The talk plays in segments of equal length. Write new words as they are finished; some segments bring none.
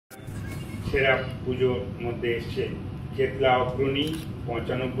সেরা পুজোর মধ্যে এসছে চেতলা অগ্রণী,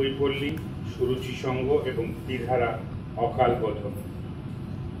 ৯৫ পল্লী, সুরুচি সংঘ এবং তীরহারা অকাল বোধন।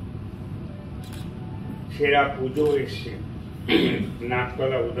 সেরা পুজো এসছে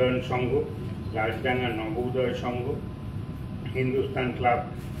নাকতলা উদয়ন সংঘ, রাজডাঙ্গা নব উদয় সংঘ, হিন্দুস্তান ক্লাব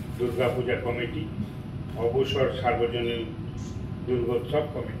দুর্গাপূজা কমিটি, অবসর সার্বজনীন দুর্গোৎসব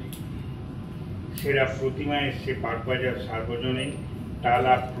কমিটি। সেরা প্রতিমা এসছে বাগবাজার সার্বজনীন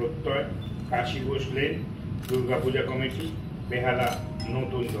টালা প্রত্যয় কাশী ঘোষ লেন দুর্গাপূজা কমিটি, বেহালা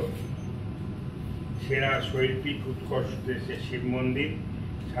নতুন দল। সেরা শৈল্পিক উৎকর্ষ এসছে শিব মন্দির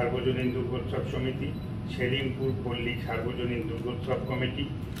সার্বজনীন দুর্গোৎসব সমিতি, সেলিমপুর পল্লী সার্বজনীন দুর্গোৎসব কমিটি,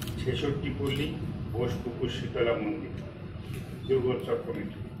 ৬৬ পল্লী বোসপুকুর শীতলা মন্দির দুর্গোৎসব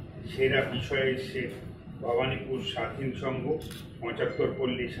কমিটি। সেরা বিষয় এসছে ভবানীপুর স্বাধীন সংঘ, ৭৫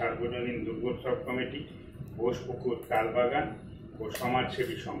 পল্লী সার্বজনীন দুর্গোৎসব কমিটি, বোসপুকুর তালবাগান ও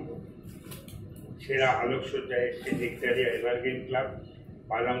সমাজসেবী সংঘ। সেরা আলোকসজ্জায় এসছে ভিক্টোরিয়া এভারগ্রিন ক্লাব,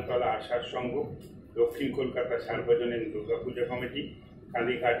 বাদামতলা আশার সংঘ, দক্ষিণ কলকাতা সার্বজনীন দুর্গাপূজা কমিটি,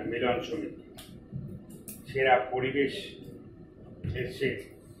 কালীঘাট মিলন সমিতি। সেরা পরিবেশ এসছে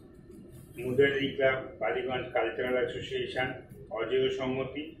মুদারি ক্লাব, বালিগঞ্জ কালচারাল অ্যাসোসিয়েশন, অজেয়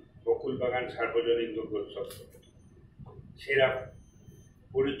সম্মতি, বকুলবাগান সার্বজনীন দুর্গোৎসব। সেরা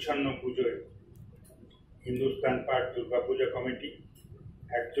পরিচ্ছন্ন পুজোয় হিন্দুস্তান পার্ক দুর্গাপূজা কমিটি,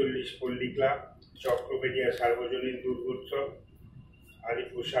 ৪১ পল্লী ক্লাব, চক্রবেড়িয়া সার্বজনীন দুর্গোৎসব,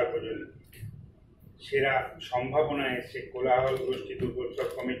 আলিপুর সার্বজনীন। সেরা সম্ভাবনা এসছে কোলাহল গোষ্ঠী দুর্গোৎসব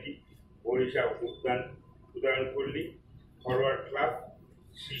committee, Barisha উদয়নপল্লী, forward club,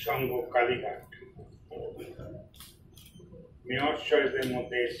 শ্রীসংঘ Kalighat. Mayor চয়েসের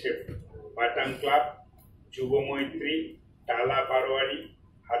মধ্যে এসছে বাটাম ক্লাব, যুব মৈত্রী, টালা বারোয়ারি,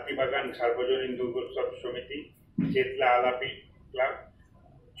 হাতিবাগান সার্বজনীন দুর্গোৎসব সমিতি, চেতলা আলাপি ক্লাব,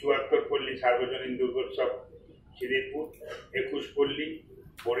 ৭৪ পল্লী সার্বজনীন দুর্গোৎসব খিদিরপুর, ২১ পল্লী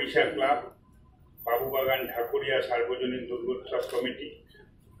বরিশা ক্লাব, বাবুবাগান ঢাকুরিয়া সার্বজনীন দুর্গোৎসব কমিটি,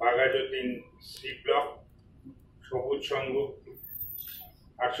 বাঘাযতীন সি ব্লক, সবুজ সংঘ,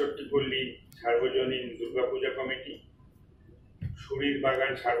 ৬৮ পল্লী সার্বজনীন দুর্গাপূজা কমিটি, সুরির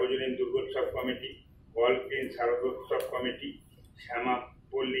বাগান সার্বজনীন দুর্গোৎসব কমিটি, গলফিন শারদোৎসব কমিটি,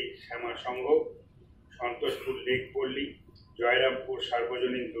 শ্যামাপল্লী শ্যামা সংঘ, সন্তোষপুর লেক পল্লী, জয়রামপুর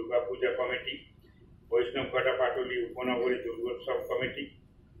সার্বজনীন দুর্গাপূজা কমিটি, বৈষ্ণবঘাটা পাটুলি উপনগরী দুর্গোৎসব কমিটি,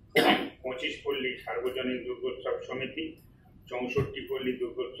 ২৫ পল্লী সার্বজনীন দুর্গোৎসব সমিতি, ৬৪ পল্লী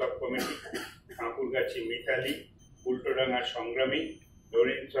দুর্গোৎসব কমিটি, ঠাকুরগাছি মিতালি, উল্টোডাঙ্গা সংগ্রামী,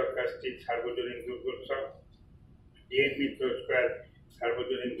 লরেন সরকার স্ট্রিট সার্বজনীন দুর্গোৎসব, ডিএন মিত্র স্কোয়ার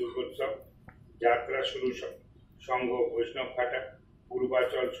সার্বজনীন দুর্গোৎসব, যাত্রা শুরু সংঘ বৈষ্ণবঘাটা,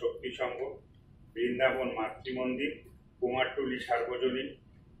 পূর্বাচল শক্তি সংঘ, বৃন্দাবন মাতৃমন্দির, কুমারটুলি সার্বজনীন,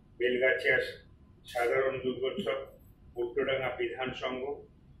 বেলগাছিয়া সাধারণ দুর্গোৎসব, উল্টোডাঙ্গা বিধান সংঘ,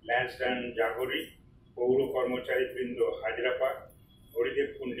 ল্যান্সডাউন জাগরি, পৌর কর্মচারীবৃন্দ হাজরাপাড়,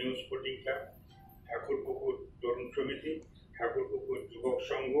 Haridevpur new sporting club, Thakurpukur তরুণ সমিতি, ঠাকুরপুকুর যুবক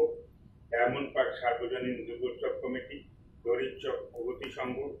সংঘ, ডায়মন্ড পার্ক সার্বজনীন দুর্গোৎসব কমিটি, দরিদ্রচক প্রগতি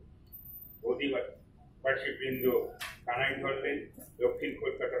সংঘ, অধিবাসীবৃন্দ কানাইঘর লেন, দক্ষিণ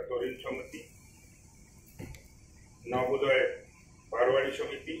কলকাতা তরুণ সমিতি, নবোদয় বারোয়ারি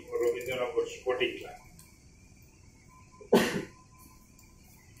সমিতি ও রবীন্দ্রনগর স্পোর্টিং ক্লাব।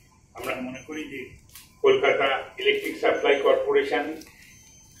 আমরা মনে করি যে কলকাতা ইলেকট্রিক সাপ্লাই কর্পোরেশন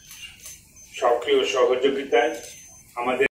সক্রিয় সহযোগিতায় আমাদের